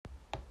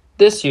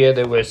this year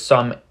there were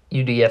some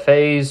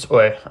UDFAs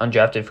or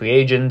undrafted free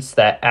agents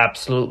that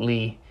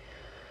absolutely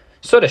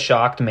sort of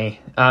shocked me.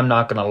 I'm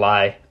not going to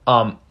lie.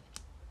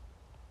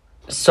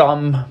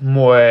 Some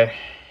more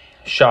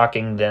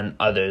shocking than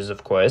others,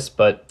 of course,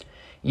 but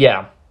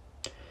yeah.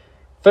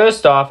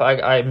 First off,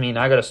 I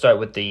got to start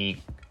with the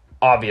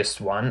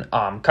obvious one,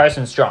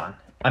 Carson Strong.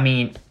 I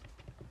mean,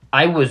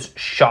 I was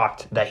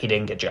shocked that he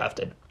didn't get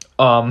drafted.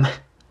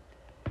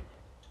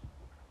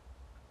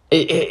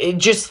 It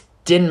just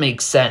didn't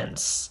make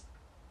sense.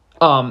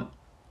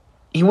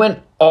 He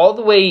went all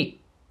the way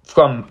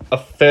from a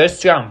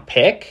first round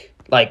pick,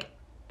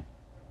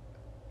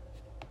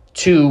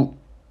 to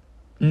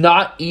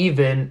not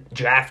even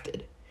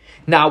drafted.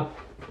 Now,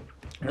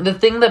 the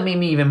thing that made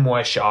me even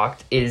more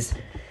shocked is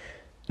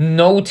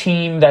no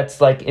team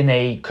that's in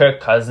a Kirk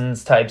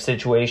Cousins type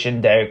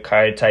situation, Derek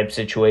Carr type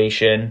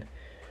situation,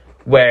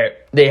 where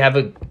they have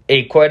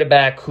a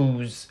quarterback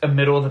who's a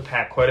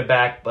middle-of-the-pack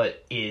quarterback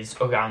but is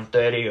around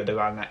 30 or the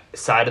wrong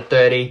side of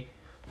 30,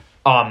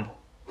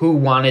 who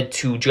wanted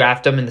to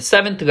draft him in the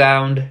 7th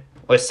round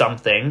or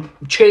something,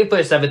 trade for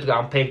a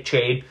 7th-round pick,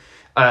 trade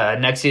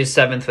next year's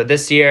 7th for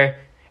this year,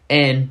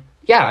 and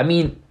yeah, I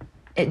mean,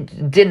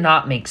 it did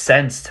not make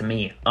sense to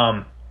me.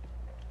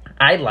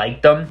 I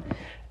liked him.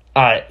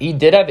 He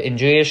did have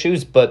injury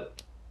issues,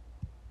 but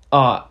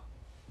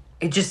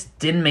it just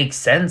didn't make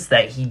sense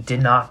that he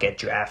did not get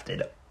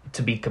drafted,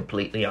 to be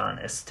completely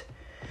honest.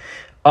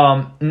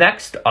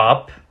 Next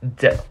up,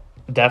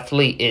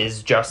 definitely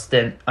is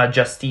Justin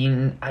Ross.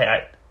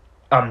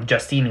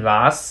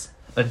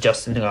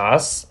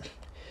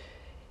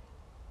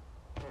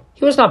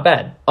 He was not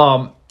bad.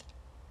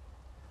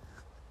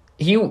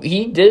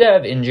 He did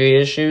have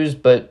injury issues,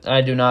 but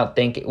I do not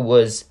think it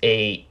was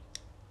a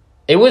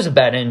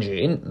bad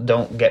injury.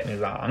 Don't get me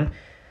wrong,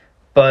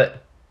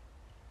 but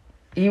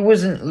he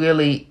wasn't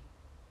really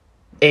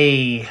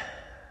a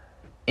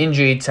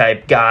injury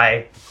type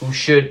guy who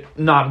should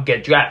not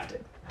get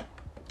drafted.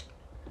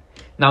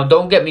 Now,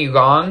 don't get me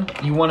wrong.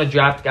 You want to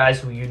draft guys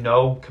who you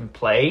know can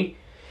play.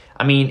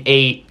 I mean,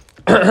 a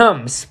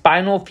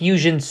spinal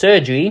fusion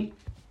surgery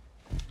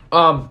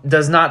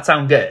does not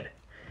sound good.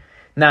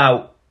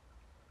 Now,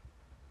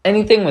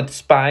 anything with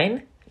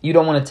spine, you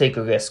don't want to take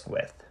a risk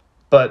with.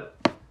 But,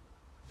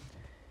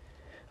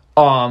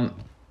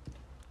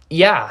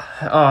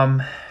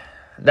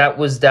 that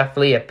was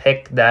definitely a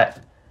pick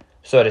that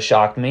sort of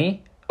shocked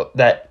me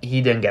that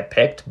he didn't get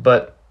picked.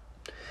 But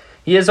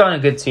he is on a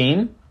good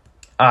team.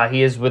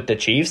 He is with the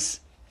Chiefs.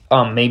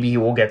 Maybe he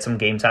will get some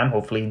game time.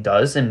 Hopefully he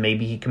does. And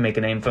maybe he can make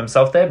a name for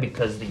himself there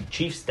because the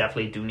Chiefs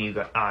definitely do need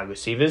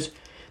receivers.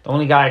 The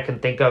only guy I can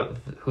think of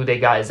who they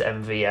got is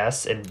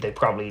MVS. And they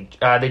probably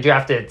they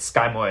drafted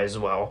Sky Moore as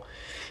well.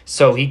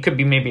 So he could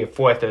be maybe a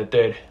 4th or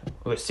 3rd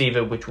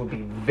receiver, which would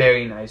be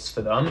very nice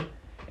for them.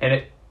 And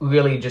it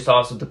really just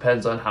also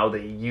depends on how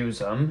they use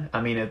them.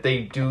 I mean, if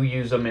they do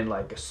use them in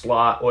a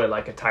slot or a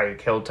Tyreek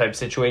Hill type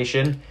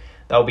situation,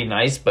 that would be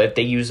nice. But if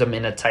they use them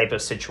in a type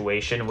of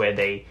situation where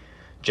they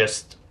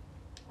just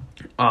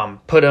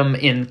put him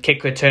in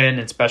kick return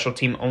and special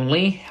team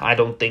only, I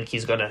don't think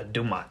he's going to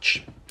do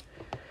much.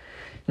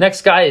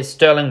 Next guy is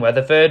Sterling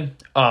Weatherford.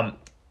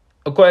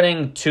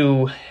 According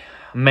to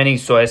many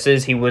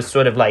sources, he was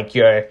sort of like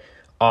your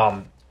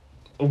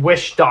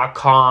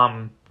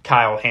Wish.com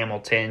Kyle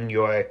Hamilton,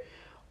 your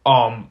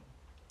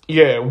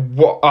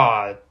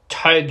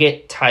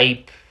Target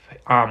type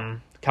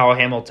Kyle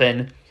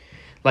Hamilton,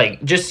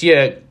 just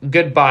your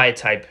goodbye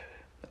type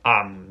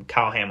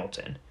Kyle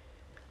Hamilton.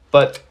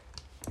 But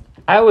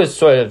I was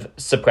sort of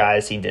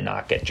surprised he did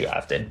not get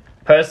drafted.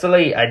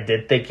 Personally, I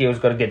did think he was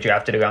going to get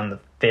drafted around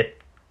the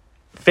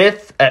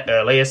 5th at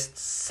earliest,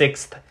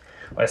 6th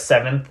or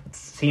 7th. It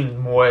seemed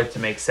more to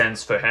make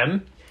sense for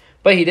him,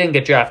 but he didn't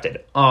get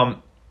drafted. I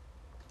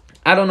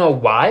don't know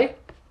why.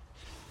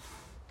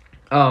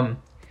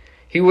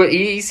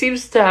 He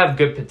seems to have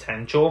good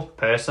potential.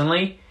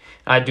 Personally,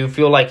 I do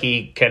feel like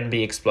he can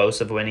be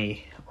explosive when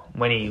he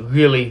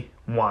really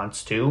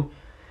wants to,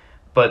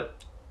 but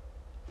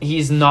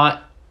he's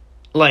not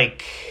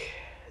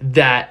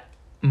that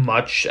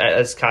much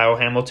as Kyle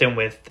Hamilton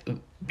with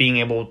being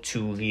able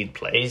to lead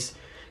plays.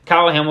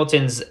 Kyle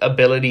Hamilton's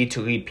ability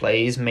to lead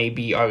plays may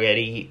be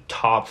already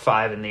top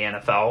 5 in the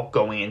NFL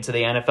going into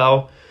the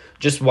NFL.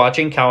 Just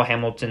watching Kyle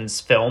Hamilton's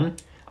film,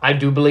 I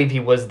do believe he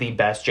was the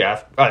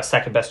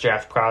second best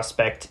draft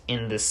prospect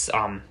in this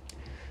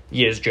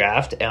year's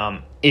draft.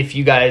 If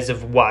you guys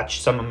have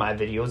watched some of my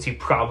videos, you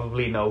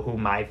probably know who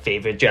my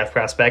favorite draft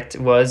prospect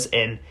was,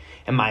 and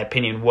in my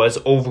opinion was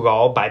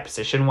overall by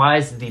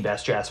position-wise the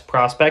best draft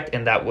prospect,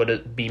 and that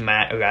would be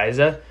Matt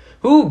Araiza,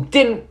 who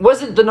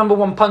wasn't the number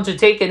 1 punter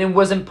taken and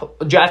wasn't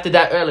drafted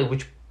that early,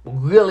 which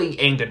really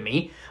angered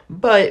me.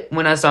 But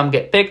when I saw him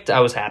get picked,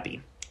 I was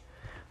happy.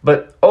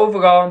 But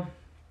overall,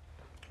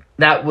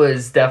 that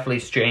was definitely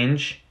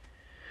strange.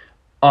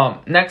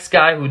 Next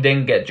guy who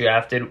didn't get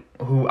drafted,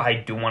 who I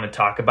do want to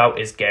talk about,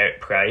 is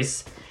Garrett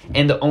Price.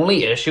 And the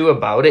only issue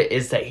about it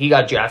is that he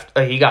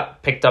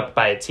got picked up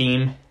by a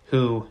team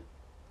who,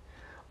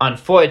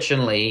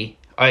 unfortunately,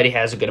 already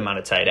has a good amount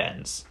of tight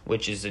ends,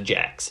 which is the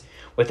Jags.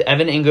 With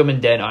Evan Ingram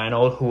and Dan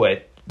Arnold,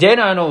 Dan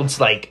Arnold's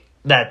like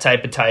that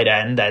type of tight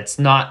end that's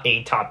not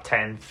a top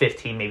 10,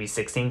 15, maybe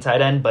 16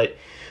 tight end, but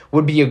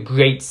would be a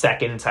great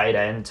second tight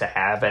end to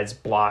have as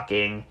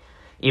blocking,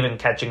 even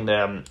catching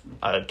the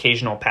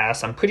occasional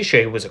pass. I'm pretty sure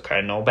he was a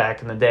Cardinal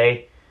back in the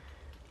day.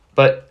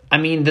 But, I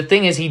mean, the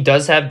thing is, he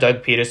does have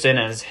Doug Peterson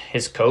as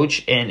his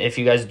coach, and if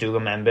you guys do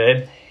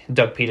remember,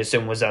 Doug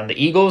Peterson was on the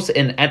Eagles,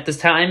 and at this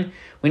time,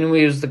 when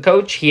he was the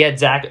coach, he had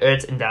Zach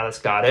Ertz and Dallas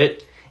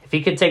Goedert. If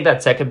he could take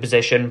that second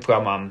position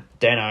from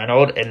Dan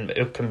Arnold, and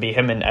it can be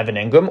him and Evan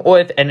Ingram, or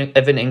if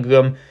Evan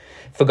Ingram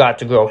forgot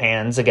to grow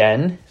hands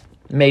again,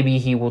 maybe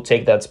he will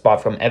take that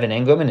spot from Evan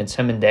Ingram, and it's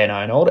him and Dan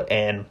Arnold,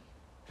 and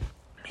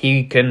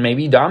he can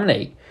maybe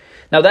dominate.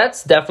 Now,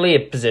 that's definitely a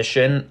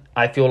position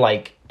I feel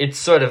like it's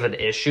sort of an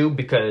issue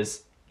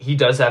because he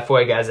does have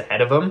 4 guys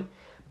ahead of him.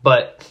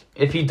 But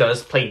if he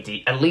does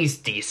play at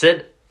least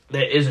decent,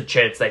 there is a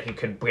chance that he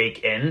could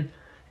break in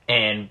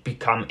and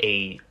become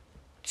a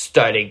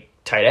starting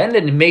tight end.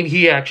 And maybe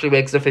he actually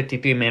makes the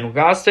 53-man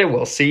roster.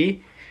 We'll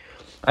see.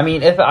 I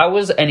mean, if I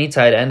was any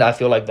tight end, I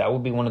feel like that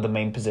would be one of the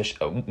main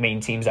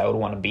teams I would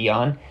want to be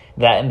on.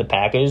 That and the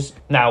Packers.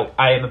 Now,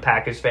 I am a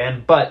Packers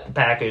fan, but the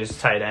Packers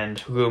tight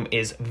end room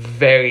is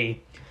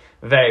very,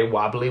 very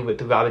wobbly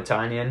with Robert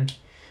Tonyan.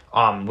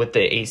 With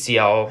the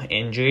ACL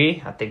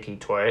injury, I think he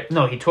tore it.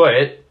 No, he tore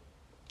it.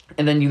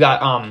 And then you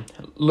got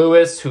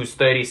Lewis, who's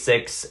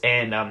 36,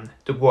 and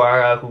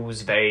DeGuara,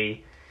 who's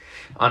very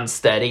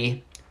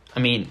unsteady. I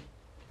mean,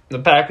 the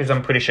Packers,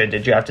 I'm pretty sure,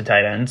 did draft a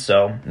tight end,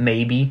 so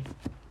maybe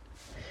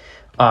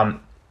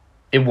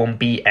it won't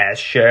be as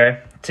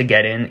sure to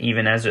get in,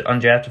 even as an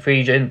undrafted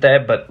free agent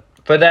there. But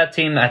for that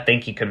team, I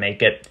think he could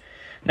make it.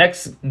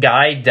 Next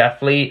guy,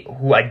 definitely,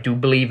 who I do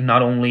believe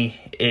not only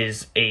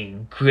is a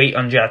great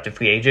undrafted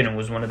free agent and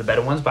was one of the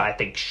better ones, but I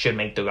think should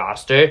make the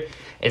roster,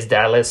 is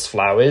Dallas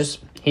Flowers.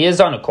 He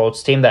is on a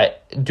Colts team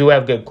that do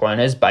have good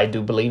corners, but I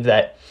do believe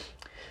that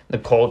the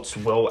Colts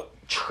will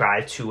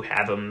try to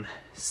have him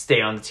stay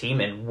on the team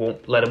and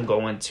won't let him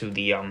go into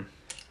the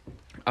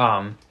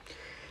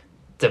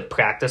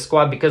practice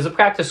squad, because the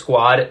practice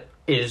squad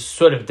is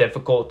sort of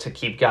difficult to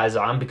keep guys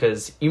on,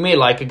 because you may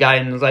like a guy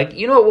and it's like,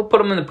 you know what, we'll put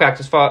him in the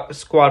practice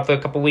squad for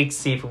a couple weeks,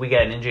 see if we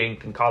get an injury and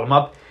can call him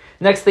up.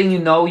 Next thing you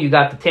know, you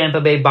got the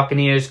Tampa Bay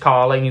Buccaneers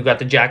calling, you got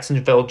the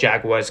Jacksonville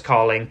Jaguars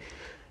calling,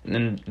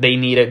 and they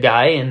need a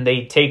guy, and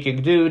they take your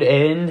dude,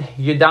 and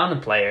you're down a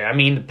player. I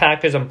mean, the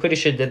Packers, I'm pretty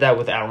sure, did that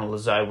with Allen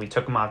Lazard. We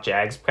took him off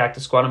Jags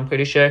practice squad, I'm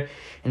pretty sure,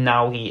 and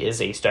now he is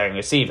a starting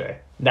receiver.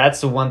 That's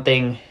the one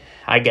thing,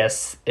 I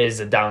guess, is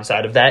the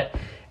downside of that.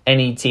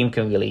 Any team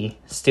can really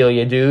steal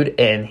your dude,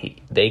 and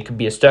they could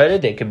be a starter,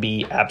 they could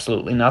be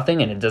absolutely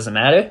nothing, and it doesn't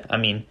matter. I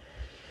mean,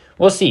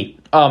 we'll see.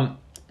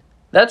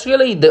 That's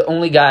really the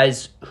only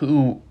guys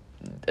who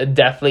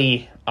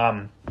definitely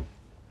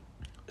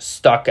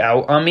stuck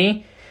out on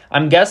me.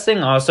 I'm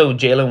guessing also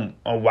Jalen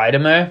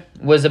Wydermyer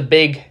was a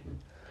big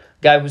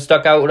guy who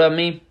stuck out on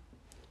me.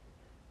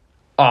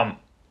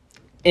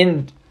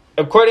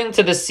 According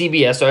to the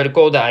CBS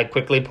article that I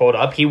quickly pulled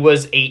up, he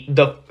was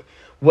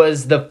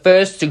the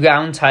first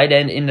round tight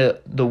end in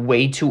the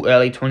way too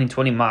early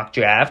 2020 mock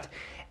draft.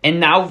 And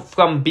now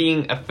from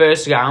being a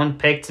first round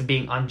pick to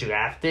being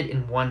undrafted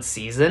in one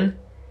season,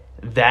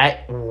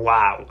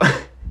 wow.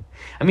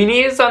 I mean,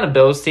 he is on a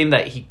Bills team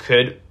that he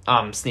could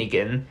sneak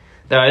in.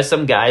 There are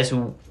some guys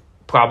who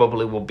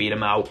probably will beat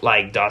him out,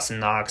 like Dawson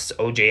Knox,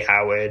 O.J.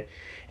 Howard,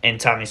 and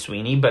Tommy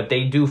Sweeney. But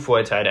they do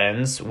 4 tight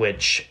ends,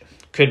 which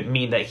could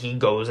mean that he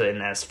goes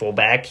in as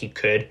fullback. He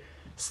could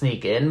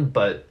sneak in,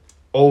 but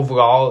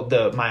overall,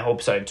 my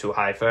hopes are too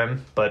high for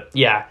him. But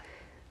yeah,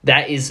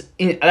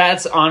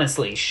 that's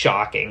honestly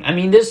shocking. I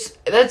mean,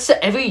 that's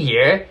every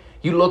year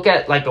you look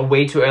at like a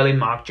way too early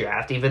mock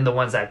draft, even the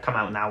ones that come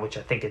out now, which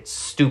I think it's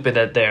stupid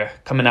that they're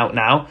coming out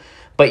now.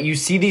 But you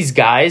see these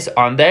guys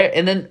on there,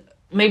 and then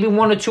maybe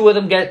 1 or 2 of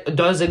them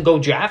doesn't go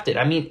drafted.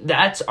 I mean,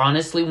 that's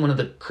honestly one of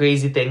the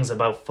crazy things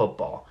about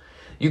football.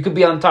 You could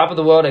be on top of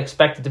the world,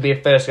 expected to be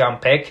a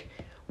first-round pick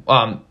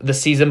the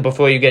season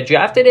before you get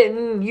drafted,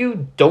 and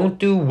you don't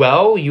do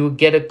well. You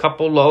get a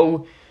couple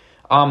low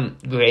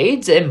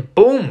grades, and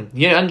boom,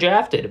 you're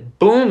undrafted.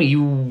 Boom,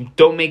 you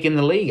don't make in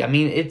the league. I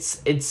mean,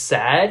 it's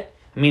sad.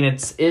 I mean,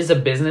 it is a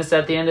business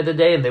at the end of the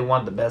day, and they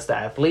want the best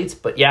athletes.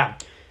 But yeah,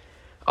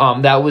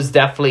 that was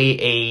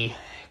definitely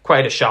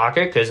quite a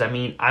shocker, because I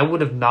mean, I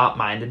would have not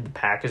minded the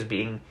Packers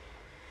being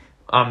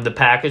the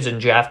Packers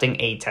and drafting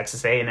a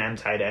Texas A&M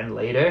tight end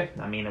later.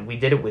 I mean, we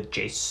did it with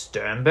Jay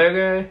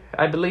Sternberger,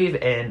 I believe,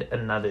 and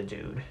another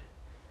dude.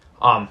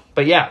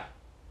 But yeah,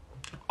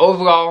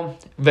 overall,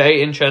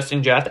 very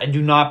interesting draft. I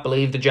do not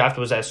believe the draft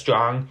was as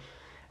strong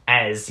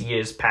as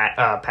years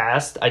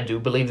past. I do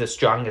believe the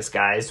strongest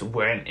guys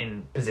weren't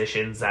in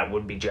positions that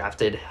would be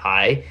drafted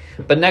high.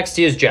 But next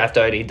year's draft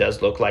already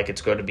does look like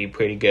it's going to be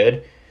pretty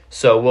good.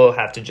 So we'll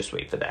have to just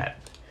wait for that.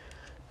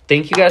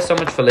 Thank you guys so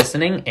much for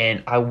listening,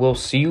 and I will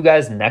see you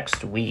guys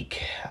next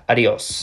week. Adios.